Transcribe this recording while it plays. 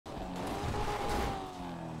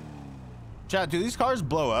Chat, do these cars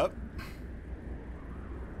blow up?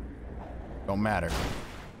 Don't matter.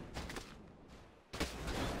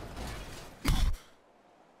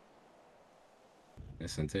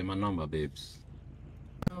 Listen, take my number, babes.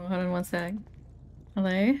 Oh, hold on one sec.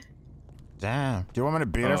 Hello? Damn. Do you want me to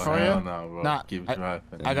beat her for you? No, bro. Nah, Keep driving.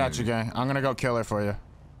 I got you, gang. I'm gonna go kill her for you.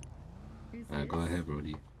 Alright, go ahead,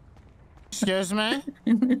 Brody. Excuse me?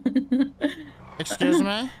 Excuse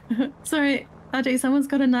me? Sorry, RJ, someone's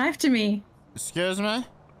got a knife to me. Excuse me?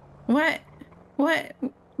 What? What?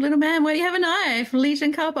 Little man, why do you have a knife?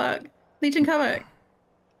 Legion car park. Legion car park.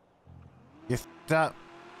 You f***ed up.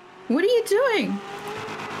 What are you doing?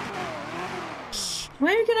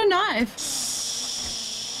 Why are you getting a knife?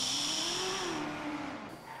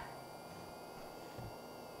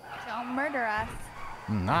 Don't murder us.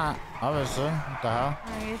 I'm not, obviously. What the hell?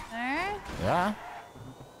 Are you sure? Yeah?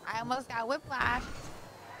 I almost got whiplash.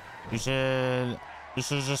 You should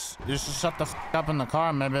shut the f up in the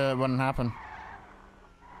car. Maybe it wouldn't happen.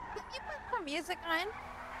 Can you put some music on?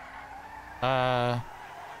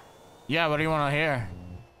 Yeah, what do you want to hear?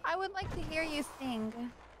 I would like to hear you sing.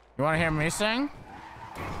 You want to hear me sing?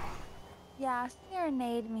 Yeah,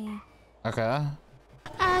 serenade me. Okay.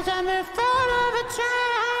 As I'm in front of a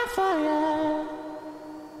train for you,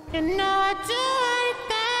 you know I'd do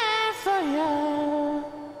anything for you.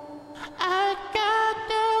 I got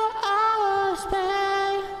through all this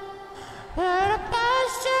pain, but I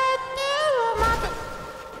pushed you through my...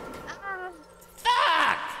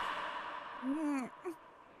 Fuck!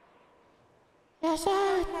 Yes, I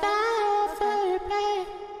died for your pain,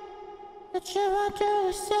 but you won't do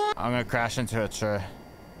the same. I'm gonna crash into a tree.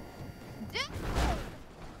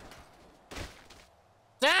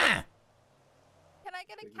 Damn! Can I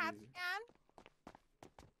get a CAT scan?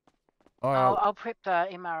 I'll prep the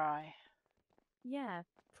MRI. Yeah,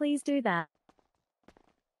 please do that.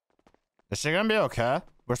 Is she gonna be okay?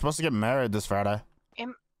 We're supposed to get married this Friday.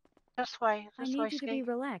 This way. I This need way, you to Ski. be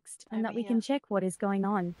relaxed and Over that we here. can check what is going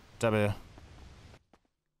on. W.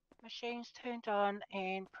 Machines turned on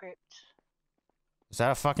and prepped. Is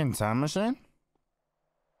that a fucking time machine?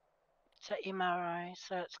 It's an MRI,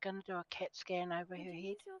 so it's gonna do a CAT scan over her head.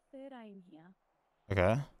 Use your third eye in here.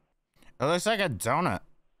 Okay. It looks like a donut.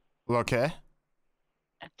 Okay.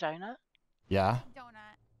 A donut? Yeah.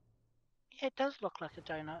 Donut. Yeah, it does look like a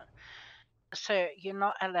donut. So you're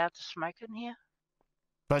not allowed to smoke in here,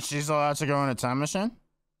 But she's allowed to go in a time machine?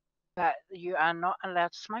 but you are not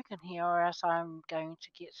allowed to smoke in here, or else I'm going to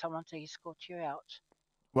get someone to escort you out.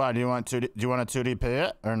 What, do you want to do you want a 2DP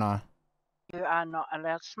it or no? You are not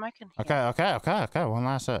allowed to smoke in here. Okay. One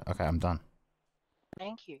last hit. Okay, I'm done.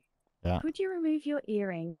 Thank you. Yeah. Could you remove your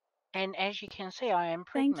earring? And as you can see, I am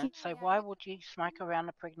Thank pregnant, so why would you smoke around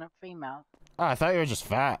a pregnant female? Oh, I thought you were just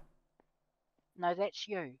fat. No, that's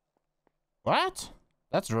you. What?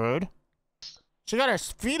 That's rude. She got her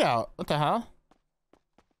feet out. What the hell?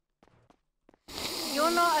 You're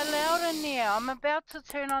not allowed in there. I'm about to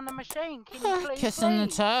turn on the machine. Can you please Kissing the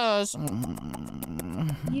leave? toes.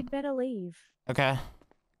 You'd better leave. Okay.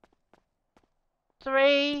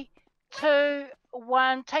 3, 2,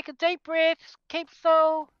 1. Take a deep breath. Keep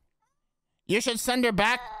still. You should send her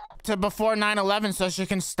back to before 9/11 so she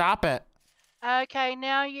can stop it. Okay,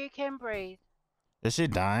 now you can breathe. Is she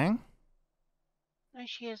dying? No,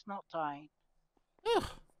 she is not dying.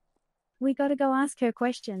 We gotta go ask her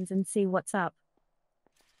questions and see what's up.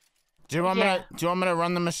 Do you want me to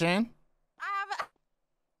run the machine?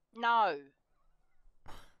 No.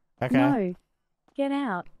 Okay. No. Get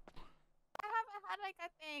out. I have a headache, I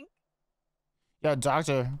think. Yo,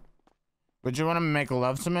 doctor. Would you want to make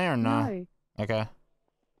love to me or no? No. Okay.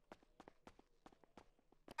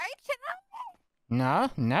 Are you kidding me? No,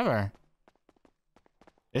 never.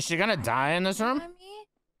 Is she gonna die in this room? Mommy?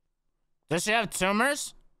 Does she have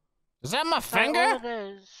tumors? Is that my So finger? all it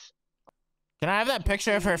is... Can I have that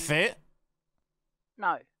picture of her feet?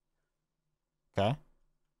 No. Okay.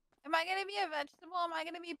 Am I gonna be a vegetable? Am I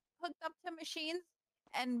gonna be hooked up to machines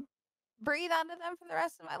and breathe onto them for the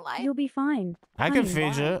rest of my life? You'll be fine. I can Honey.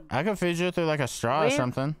 feed you. I can feed you through like a straw or Where-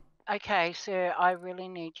 something. Okay, sir, I really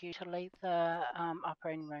need you to leave the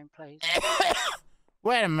operating room, please.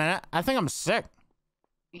 Wait a minute. I think I'm sick.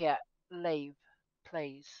 Yeah, leave,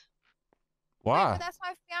 please. Why? But that's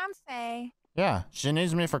my fiance. Yeah, she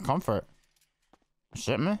needs me for comfort.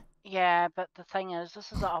 Shit me? Yeah, but the thing is,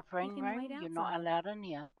 this is the operating can room. wait You're not outside. allowed in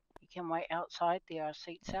here. You can wait outside. There are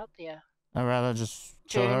seats out there. I'd rather just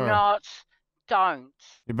Do chill her. not, don't.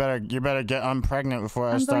 You better get unpregnant before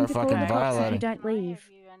I I'm going start to call fucking the cops if you violating. don't leave.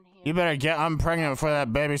 You better get unpregnant before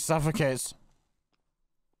that baby suffocates.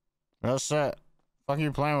 Real shit. Fuck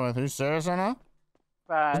you playing with? Are you serious right now?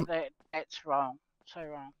 But that's wrong. So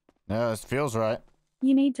wrong. Yeah, it feels right.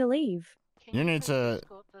 You need to leave. Can You you need please to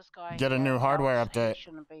escort this guy get a here, new or hardware else he update.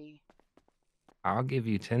 shouldn't be- I'll give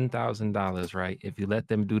you $10,000, right? If you let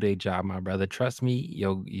them do their job, my brother. Trust me,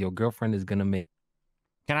 your girlfriend is gonna make.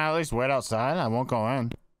 Can I at least wait outside? I won't go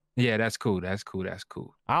in. Yeah, that's cool. That's cool. That's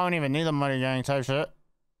cool. I don't even need the money gang type shit.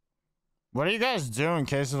 What do you guys do in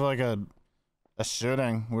case of like a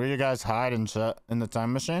shooting? Where you guys hide and shit in the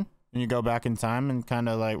time machine? And you go back in time and kind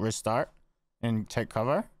of like restart and take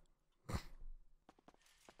cover?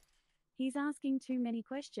 He's asking too many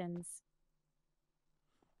questions.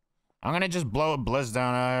 I'm gonna just blow a blizz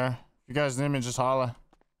down out here. If you guys need me, just holler.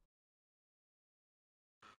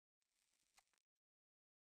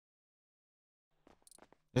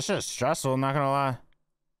 This shit's stressful, not gonna lie.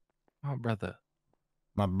 Oh, brother.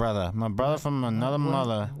 My brother from another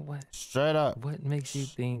mother. What? Straight up. What makes you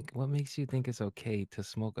think? What makes you think it's okay to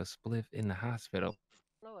smoke a spliff in the hospital?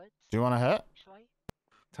 Fluids, Do you want to hit? actually.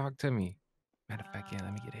 Talk to me. Matter of fact, yeah.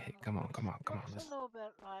 Let me get a hit. Come on. Looks Let's... a little bit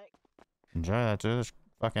like Enjoy that, dude. There's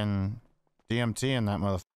fucking DMT in that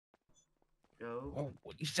mother. Oh,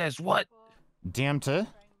 he says what? DMT?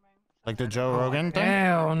 Like the Joe Rogan thing?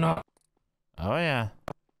 Hell no. Oh, yeah.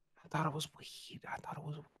 I thought it was weed. I thought it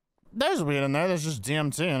was. There's weed in there. There's just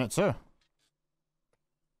DMT in it, too.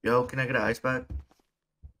 Yo, can I get an ice pack?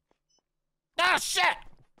 Ah, shit!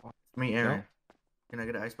 It's me, Aaron. No. Can I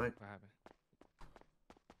get an ice pack? What happened?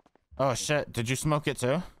 Oh, shit. Did you smoke it,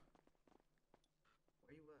 too?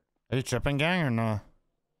 Are you tripping, gang, or no?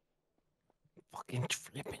 Fucking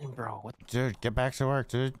tripping, bro. What the Dude, get back to work,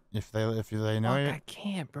 dude. If they know fuck? you, I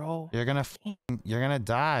can't, bro. you're gonna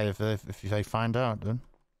die if they find out, dude.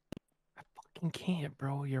 I fucking can't,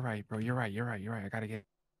 bro. You're right, bro. You're right. I gotta get.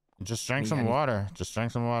 Just drink Me, some I need- water. Just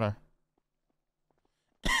drink some water.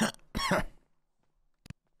 Fucking.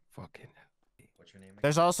 What's your name?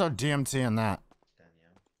 There's also DMT in that.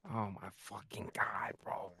 Oh my fucking god,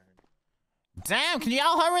 bro. Damn, can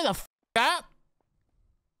y'all hurry the f up?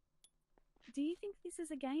 Do you think this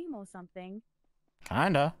is a game or something?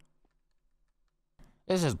 Kinda.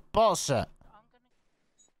 This is bullshit.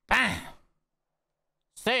 Bam!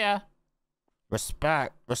 See ya.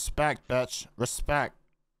 Respect, bitch. Respect.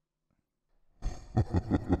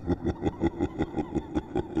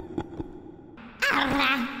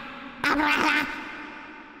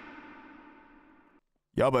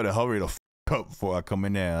 Y'all better hurry the f up before I come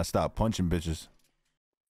in there and I start punching bitches.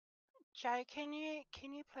 Joe, can you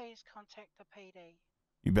please contact the PD?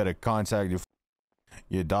 You better contact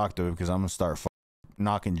your doctor because I'm gonna start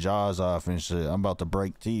knocking jaws off and shit. I'm about to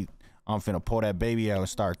break teeth. I'm finna pull that baby out and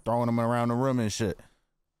start throwing them around the room and shit.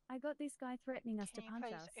 I got this guy threatening us Can to you punch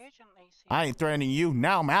please us. urgently see I ain't threatening you.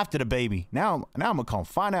 Now I'm after the baby. Now I'm gonna come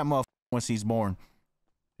find that motherfucker once he's born.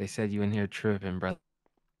 They said you in here tripping, brother.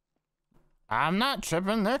 I'm not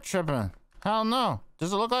tripping. They're tripping. Hell no.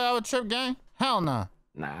 Does it look like I would trip, gang? Hell no.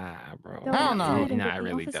 Nah, bro. Go Hell outside no. and Nah, get I the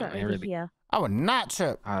really officer don't. I over really. here. I would not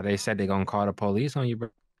trip. They said they gonna call the police on you, bro.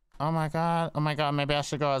 Oh my god. Oh my god. Maybe I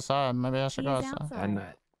should go outside. Maybe I should He's go outside. I outside. know.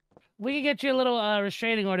 We can get you a little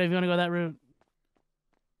restraining order if you want to go that route.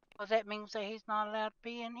 Well, that means that he's not allowed to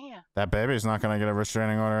be in here. That baby's not gonna get a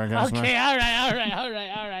restraining order against Okay, me. all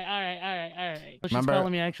right. She's Remember-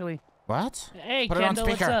 calling me actually. What? Hey, Put it on Kendall,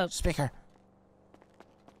 what's speaker. up? Speaker.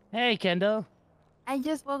 Hey, Kendall. I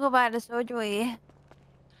just woke up out of surgery.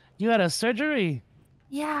 You had a surgery?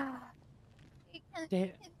 Yeah. Can,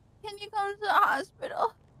 Da- can you come to the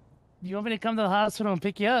hospital? You want me to come to the hospital and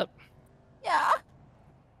pick you up? Yeah.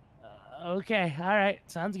 Okay, all right.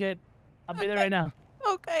 Sounds good. I'll be there right now.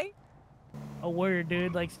 Okay. A word,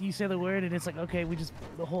 dude. Like, you say the word and it's like, okay, we just,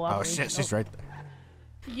 the whole Oh operation. shit, she's right there.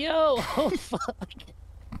 Yo, oh fuck.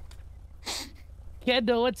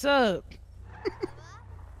 Kendall, what's up?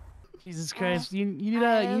 Jesus Christ, you need a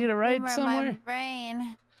ride tumor in somewhere? my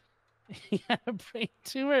brain. You had a brain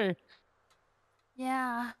tumor.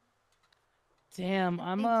 Yeah. Damn, They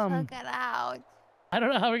I'm took it out. I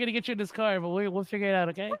don't know how we're gonna get you in this car, but we'll figure it out,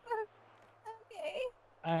 okay? Okay.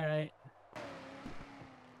 All right.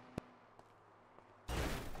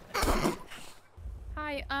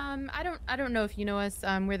 Hi, I don't know if you know us.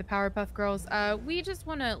 We're the Powerpuff Girls. We just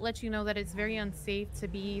want to let you know that it's very unsafe to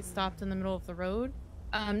be stopped in the middle of the road.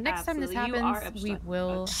 Next time this happens, we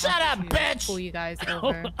will Shut have up, to bitch! pull you guys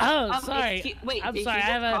over. Oh, sorry. Wait, I'm did sorry. you I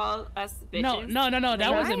have just a call us no. bitches?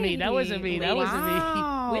 That wasn't me. That wasn't me. That wasn't me.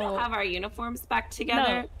 We don't have our uniforms back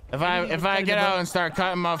together. If I get out and start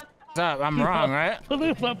cutting my up, I'm wrong, right? Pull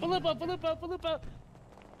up.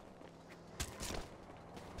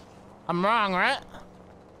 I'm wrong, right?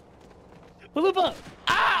 Pull up.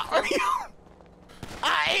 Ah!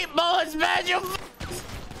 I eat bullets, man, you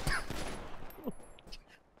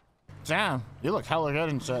Damn, you look hella good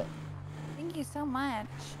and shit. Thank you so much.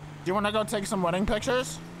 Do you want to go take some wedding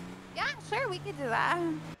pictures? Yeah, sure, we could do that.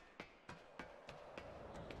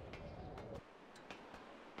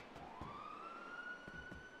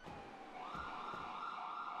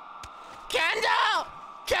 Kendall!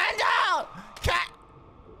 Kendall!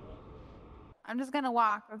 I'm just gonna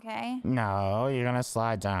walk, okay? No, you're gonna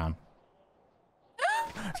slide down.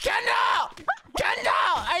 Kendall!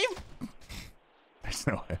 Kendall! Are you? There's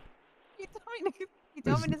no way. You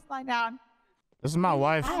told me to slide down. This is my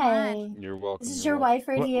wife. Hi. You're welcome. This is your wife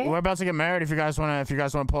right here? We're about to get married. If you guys wanna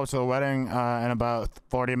pull up to the wedding in about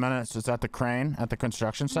 40 minutes, it's at the crane at the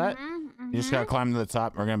construction site. You just gotta climb to the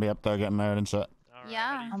top. We're gonna be up there getting married and shit.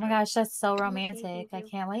 Yeah. Oh my gosh, that's so romantic. I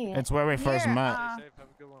can't wait. It's where we first met.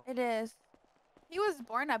 It is. He was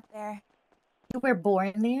born up there. You were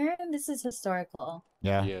born there? This is historical.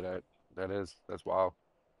 Yeah. Yeah, that's wild.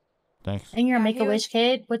 Thanks. And you're a Make-A-Wish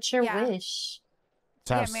kid? What's your wish?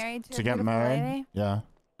 To Get married to a get beautiful married. lady? Yeah.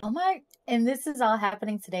 Oh my, and this is all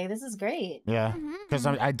happening today. This is great. Yeah. Because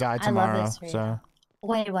I die I love tomorrow. this for you. So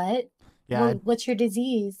Wait, what? yeah. What's your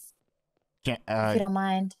disease? Can't, If you don't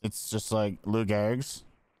mind. it's just like Lou Gehrig's.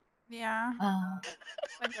 Yeah. Oh.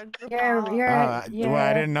 Like a group Well,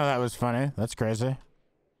 I didn't know that was funny. That's crazy.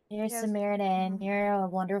 You're a Samaritan. You're a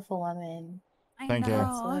wonderful woman. Thank you.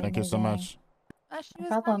 That's Thank you so amazing. much.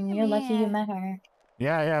 No problem. You're lucky you met her.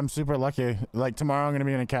 Yeah, I'm super lucky. Like tomorrow I'm gonna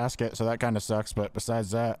be in a casket, so that kind of sucks. But besides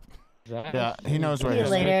that, yeah, he knows where See you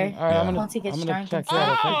he's later. All right, Once he gets I'm drunk gonna and check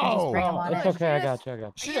that stuff, out. you can just bring him Oh, on It's in. okay. I got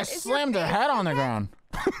you. She just slammed her head on the ground.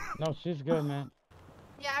 No, she's good, man.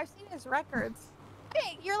 Yeah, I've seen his records.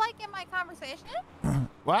 Hey, you're like in my conversation?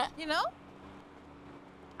 What? You know?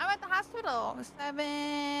 I'm at the hospital.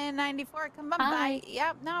 794. Come on Hi. by.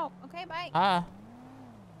 Yep, no. Okay, bye. Hi.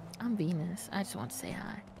 I'm Venus. I just want to say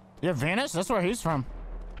hi. You're Venus? That's where he's from.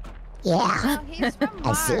 No, he's from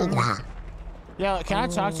Mars. Yeah, can I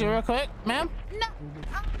talk to you real quick, ma'am? No,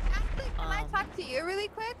 actually, can I talk to you really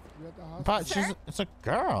quick? But Sir? it's a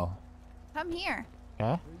girl. Come here.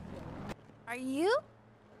 Yeah. Are you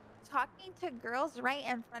talking to girls right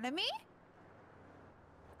in front of me?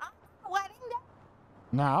 Wedding day?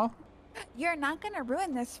 No. You're not gonna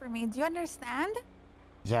ruin this for me. Do you understand?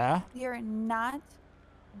 Yeah. You're not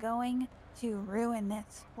going to ruin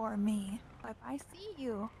this for me. If I see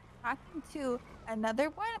you talking to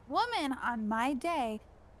another woman on my day,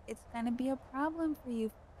 it's gonna be a problem for you.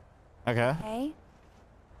 Okay. Okay?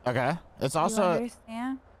 Okay. It's You also.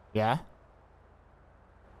 understand? Yeah.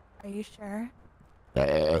 Are you sure?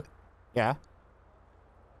 Yeah.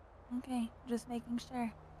 Okay, just making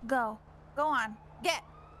sure. Go. Go on.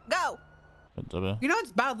 Go. You know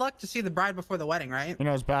it's bad luck to see the bride before the wedding, right? You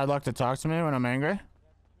know it's bad luck to talk to me when I'm angry.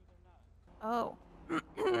 Oh.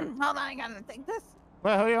 Hold on, I gotta take this.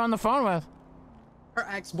 Wait, who are you on the phone with? Her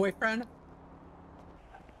ex-boyfriend.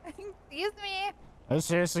 Excuse me. Are you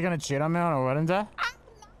seriously gonna cheat on me on a wedding day? I'm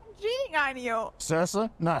cheating on you. Seriously?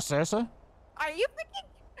 No, seriously? Are you freaking...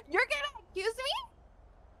 You're gonna accuse me?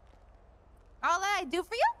 All that I do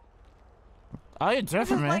for you? All you do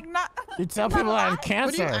for me? Like not... You tell people I have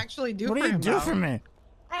cancer. What do you actually do What for do you him, do though? for me?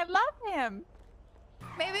 I love him.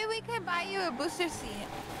 Maybe we could buy you a booster seat.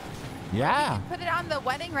 Yeah. Put it on the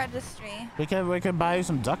wedding registry. We could buy you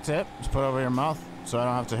some duct tape. Just put it over your mouth so I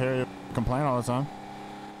don't have to hear you complain all the time.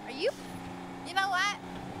 Are you... You know what?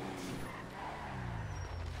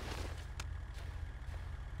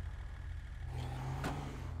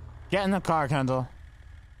 Get in the car, Kendall.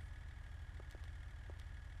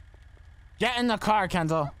 Get in the car,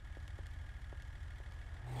 Kendall.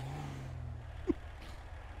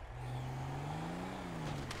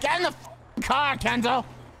 Get in the car, Kendall.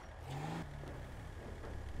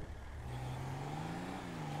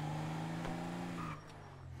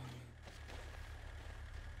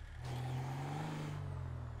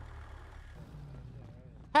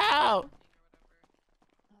 Help!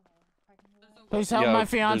 Please help my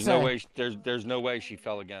fiance. There's no way she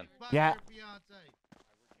fell again. Yeah.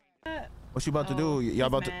 What you about to do? Y'all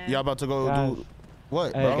about to go do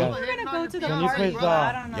what, Hey, bro? guys. We're gonna go to the Can you party, please, bro.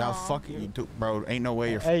 I don't know. Y'all fucking bro. Ain't no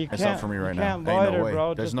way you're Hey, you f***ing up for me you right now. can't Ain't loiter, no way.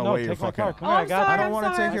 bro. There's Just no no, way you're take my fucking. car. Come here, I got I you. don't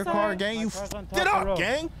want to take your car, gang. You get up,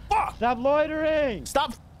 gang. Fuck. Stop loitering.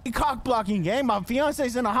 Stop cock blocking, gang. My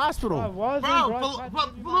fiance's in the hospital. I wasn't,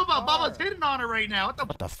 Bro, Bubba's hitting on her right now. What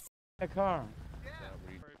the f? The car.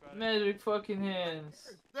 Magic fucking hands.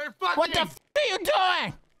 They're fucking. What the f are you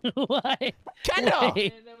doing? What? Kendall!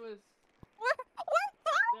 Wait.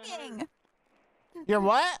 We're talking. You're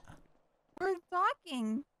what? We're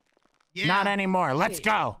talking. Yeah. Not anymore. Let's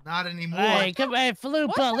go. Not anymore. Hey, come, hey,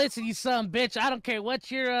 Falupa, listen, you son of a bitch. I don't care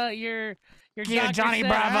what your Yeah, doctor Johnny said,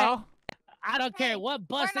 Bravo. all right? I don't care what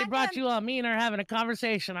bus they brought you on. Me and her having a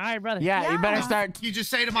conversation. All right, brother. Yeah, you better start. You just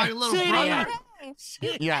say to my little Sweetie. brother.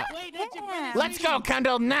 Yeah. Wait, that's your brother. Let's go,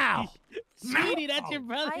 Kendall, now. Sweetie, that's your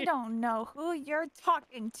brother. I don't know who you're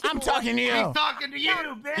talking to. I'm talking to you. He's talking to you,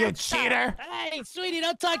 bitch. You cheater. Hey, sweetie,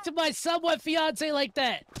 don't talk to my somewhat fiance like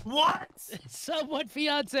that. What? Somewhat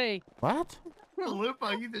fiance. What? Lupo,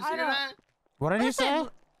 you just hear that? What did he say?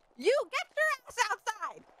 You get your ass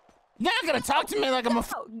outside. You're not gonna talk to me like I'm a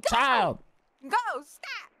child. Go,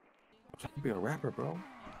 stop. You be a rapper, bro.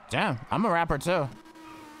 Damn, I'm a rapper too.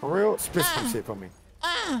 For real? Spit some shit for me.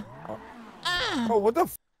 Bro, what the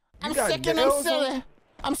f? I'm sick and I'm silly.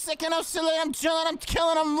 I'm sick and I'm silly. I'm drilling. I'm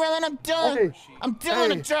killing. I'm reeling. I'm doing. I'm dealing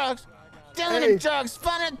the drugs. Dealing the drugs.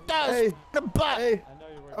 Finding thugs. In the butt.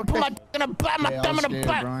 Put my in the butt. My thumb in the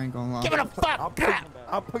butt. Give it a fuck.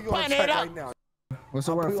 I'll put you on track right now. What's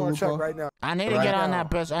the I'll put you on track right now. I need to get on that,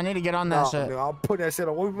 bitch. I need to get on that shit. I'll put that shit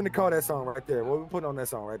on. What we gonna call that song right there? What we putting on that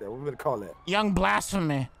song right there? What we gonna call that? Young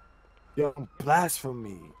Blasphemy. Young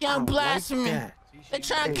Blasphemy. Young Blasphemy. They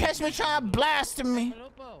trying to catch me trying to blast me.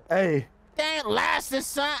 Hey. They ain't lasting,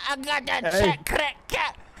 son. I got that check, crack,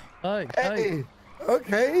 cat. Hey.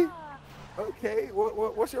 Okay. Okay.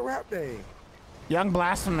 What's your rap name? Young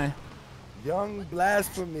Blasphemy. Young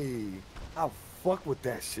Blasphemy. I'll fuck with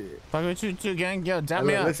that shit. Fuck with you too, gang. Yo, dap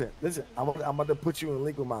me up. Listen. I'm about to put you in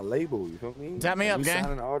link with my label. You feel me? Dap me up, you gang.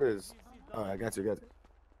 signing orders. All right, I got you.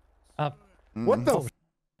 Up. What the?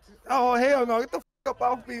 Oh hell no! Get the up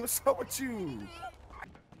off me. What's up with you?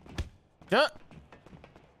 Yeah.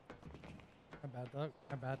 My bad, dog.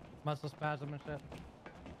 My bad. Muscle spasm and shit.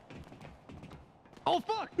 Oh,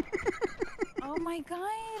 fuck! Oh my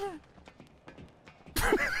god.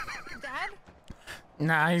 Dad?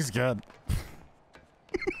 Nah, he's good.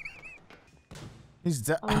 He's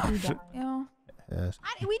dead. Yeah. Yes.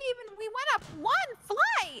 We went up one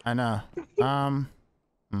flight. I know.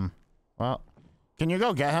 Well, can you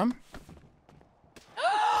go get him?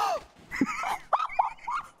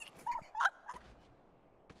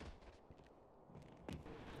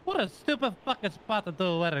 What a stupid fucking spot to do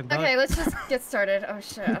a wedding, dog. Okay, let's just get started. Oh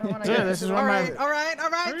shit, I don't want to Dude, get this is All one right, of all right,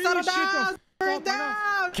 settle down. Settle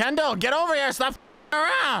down. Kendall, get over here. Stop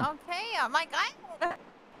around. Okay, oh my god.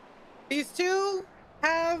 These two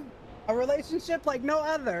have a relationship like no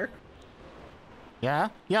other. Yeah?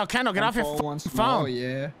 Yo, Kendall, get off your phone. Oh,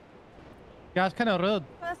 yeah. Guys, kind of rude.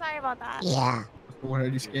 So sorry about that. Yeah. What, are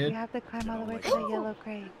you scared? You have to climb all the way to the yellow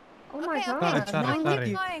crate. Oh my Okay, god.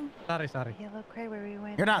 Sorry. Yellow crate where we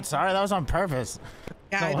went. You're not sorry. That was on purpose.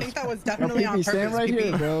 Yeah, I think that was definitely on purpose. Stand right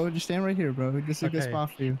here, PP. bro. Just stand right here, bro. This is a good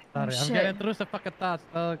spot for you. Sorry, I'm getting through some fucking thoughts,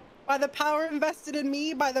 dog. By the power invested in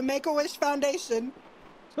me by the Make-A-Wish Foundation.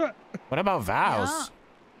 What about vows?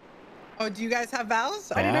 Oh, do you guys have vows?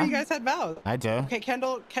 I didn't know you guys had vows. I do. Okay,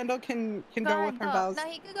 Kendall can go with her vows. No,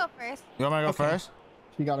 he could go first. You want me to go first?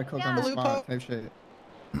 She got to cook on the spot type shit.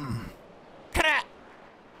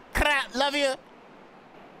 Crap, love you.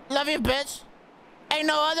 Love you, bitch. Ain't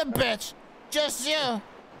no other bitch. Just you.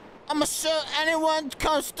 I'ma show anyone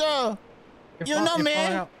comes through. You know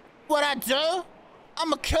me. What I do?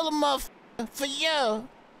 I'ma kill a motherfucker for you.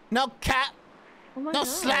 No cap. No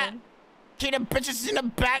slap. Keep the bitches in the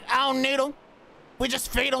back. I don't need them. We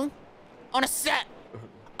just feed them. On a set.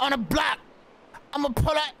 On a block. I'ma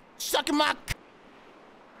pull up. Sucking my.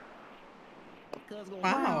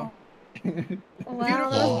 Wow. Wow, that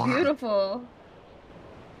was beautiful.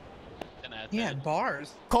 Yeah,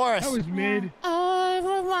 bars. Chorus. That was mid. I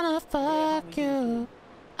wanna fuck you.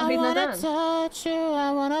 I He's not wanna done. touch you.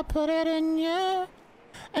 I wanna put it in you.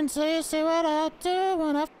 Until you see what I do.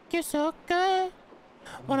 Wanna fuck you so good.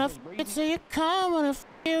 Wanna fuck you till you come. Wanna fuck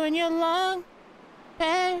you in your lung.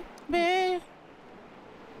 Baby.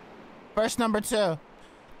 Verse number 2.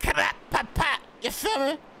 Clap, pop, pop. You feel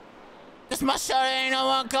me? This my shorty, ain't no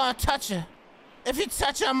one gonna touch her. If you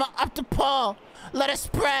touch her, I'ma up the pole. Let it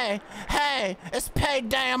spray. Hey, it's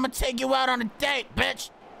payday. I'ma take you out on a date, bitch.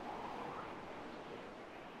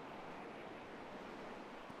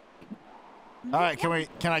 All right,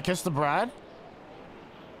 can I kiss the bride?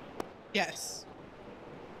 Yes.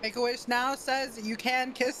 Make-A-Wish now says you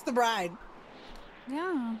can kiss the bride.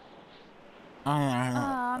 Yeah.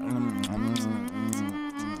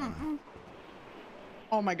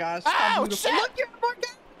 Oh my gosh. Oh, how beautiful. shit! Look, you're Morgan.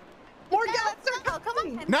 Morgan, Come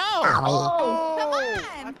on. No! Oh. Come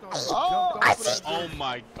on. Oh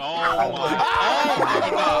my God.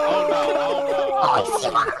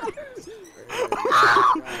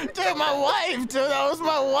 Dude, my wife, dude, that was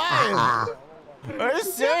my wife. Are you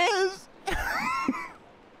serious?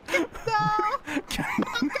 No.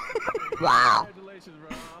 Wow.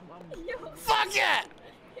 Fuck it!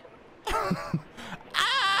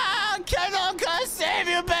 Kendall, I'm gonna save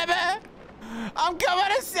you, baby. I'm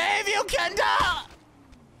coming to save you, Kendall.